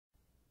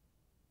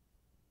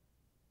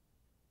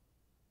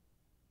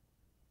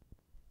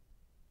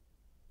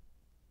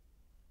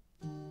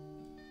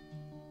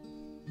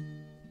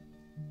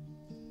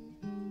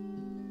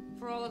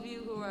of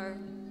you who are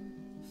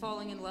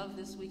falling in love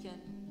this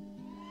weekend.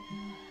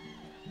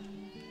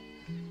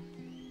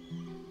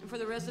 And for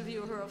the rest of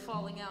you who are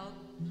falling out.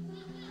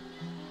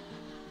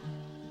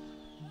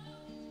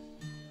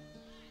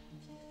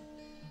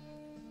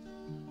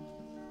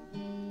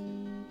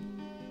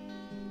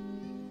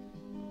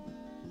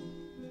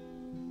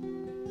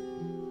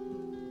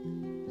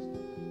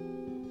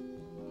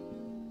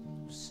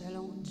 Au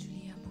salon, tu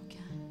lis un bouquin.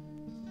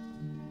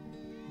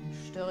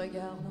 Je te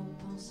regarde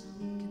en pensant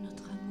que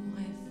notre amour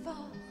est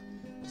fort.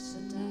 À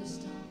cet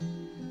instant,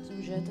 tu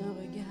me jettes un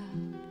regard.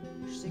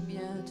 Je sais que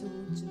bientôt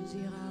tu me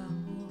diras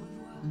au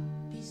revoir.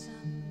 Puis ça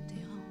me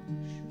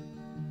dérange,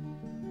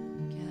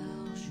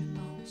 car je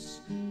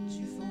pense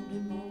du fond de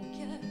mon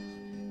cœur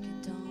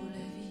que dans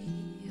la vie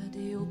il y a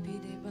des hauts et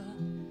des bas,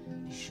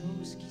 des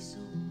choses qui sont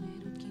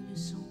et d'autres qui ne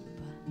sont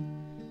pas.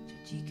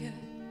 Tu dis que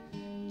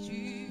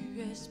tu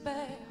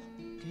espères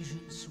que je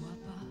ne sois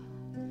pas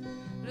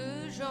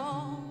le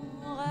genre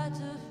à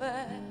te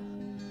faire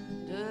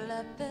de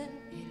la peine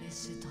et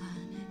laisser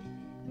traîner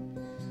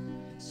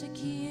ce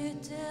qui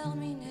est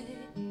terminé.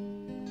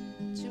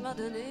 Tu m'as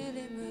donné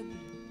les meubles,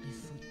 les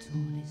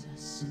photos, les as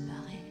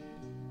séparés.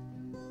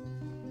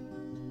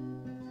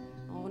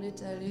 On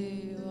est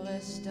allé au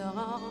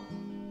restaurant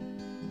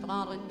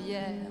prendre une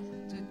bière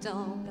tout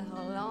en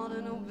parlant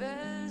de nos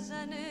belles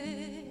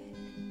années.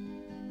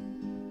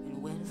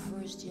 And when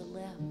first you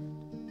left,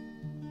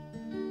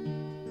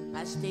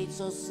 I stayed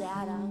so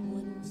sad I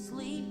wouldn't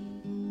sleep.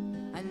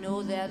 I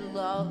know that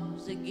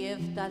love's a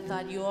gift, I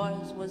thought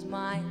yours was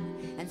mine,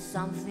 and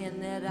something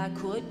that I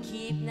could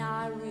keep. Now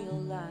I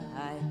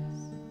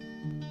realize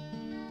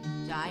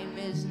time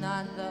is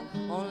not the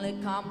only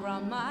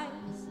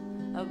compromise.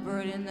 A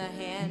bird in the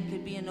hand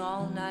could be an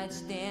all-night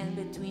stand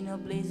between a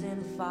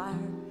blazing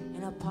fire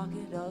and a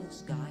pocket of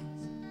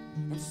skies.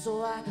 And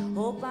so I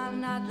hope I'm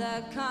not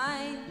the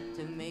kind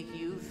to make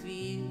you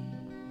feel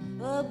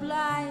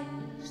obliged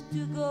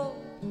to go,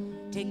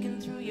 taken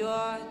through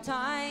your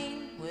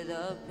time with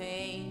a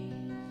pain.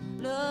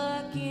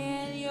 Look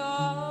in your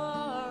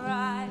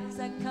eyes.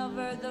 I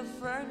covered the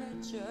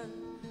furniture,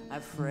 I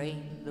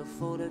framed the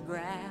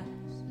photographs.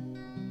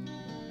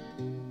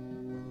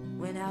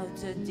 Went out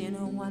to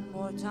dinner one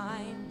more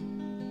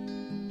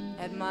time,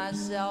 had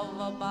myself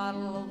a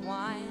bottle of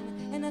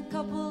wine and a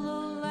couple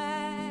of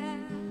laughs.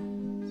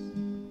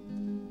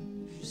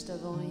 Juste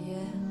avant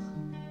hier,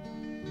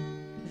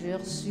 j'ai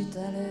reçu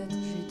ta lettre,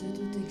 j'étais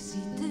toute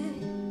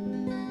excitée.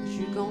 Je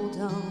suis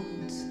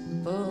contente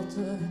pour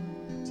toi,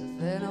 ça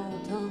fait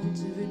longtemps que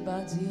tu veux te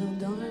bâtir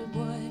dans le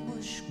bois et moi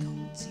je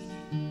continue.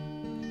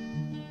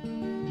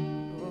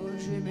 Oh,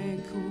 j'ai mes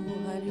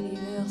cours à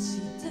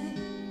l'université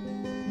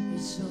et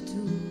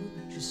surtout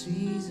je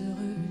suis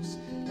heureuse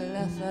de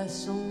la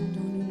façon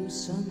dont nous nous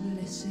sommes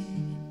laissés.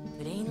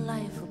 It ain't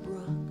life a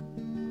Brook.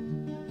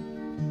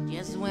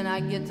 Just when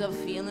I get to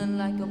feeling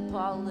like a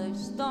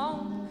polished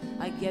stone,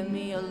 I get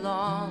me a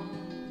long,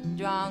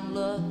 drawn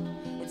look.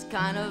 It's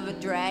kind of a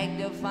drag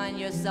to find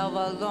yourself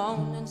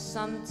alone, and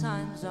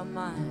sometimes I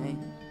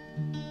mind,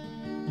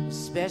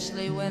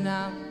 especially when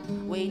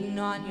I'm waiting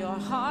on your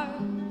heart.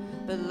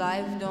 But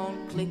life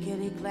don't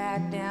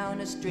clickety-clack down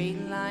a straight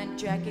line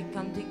track. It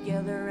come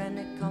together and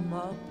it come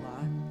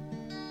apart.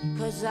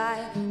 'Cause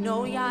I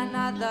know you're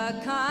not the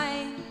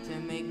kind to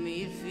make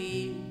me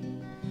feel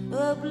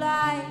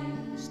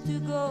obliged to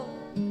go,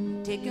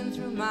 taken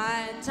through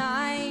my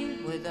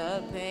time with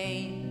a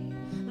pain.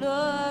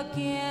 Look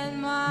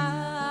in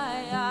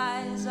my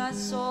eyes. I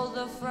sold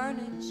the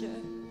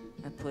furniture,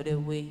 I put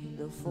away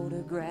the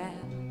photographs.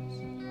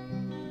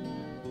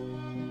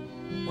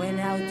 Went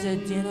out to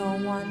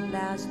dinner one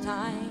last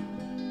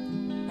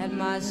time, had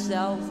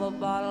myself a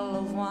bottle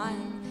of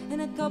wine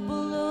and a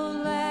couple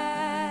of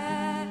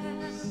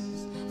laughs.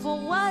 For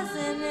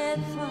wasn't it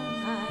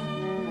fine?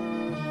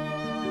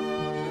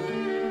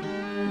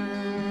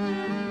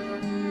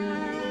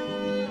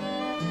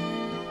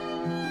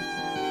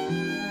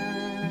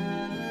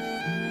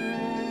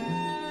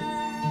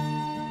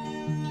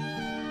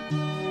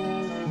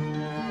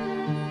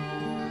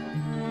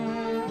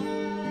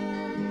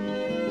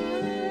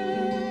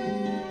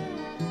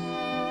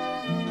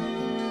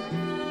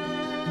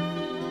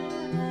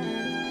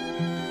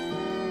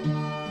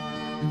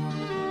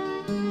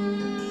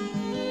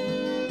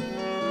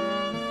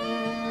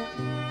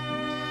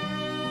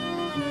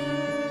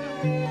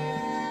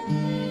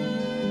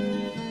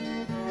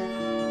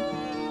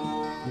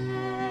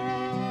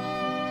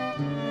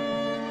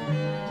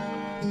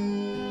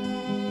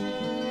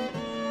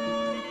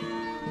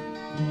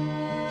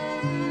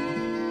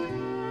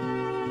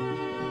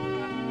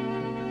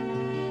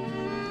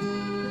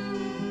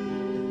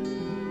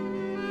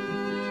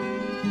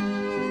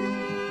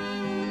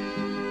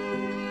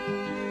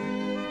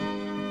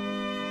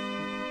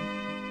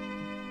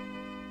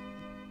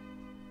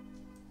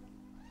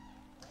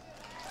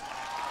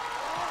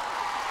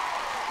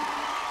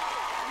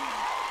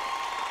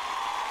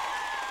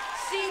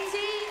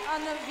 On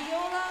the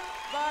viola,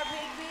 Barb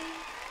Higby,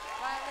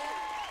 violin,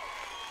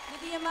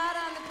 Vicki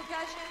on the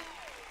percussion,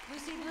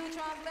 Lucie Blue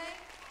Tremblay,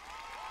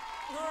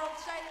 Laurel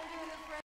Scheidt doing it for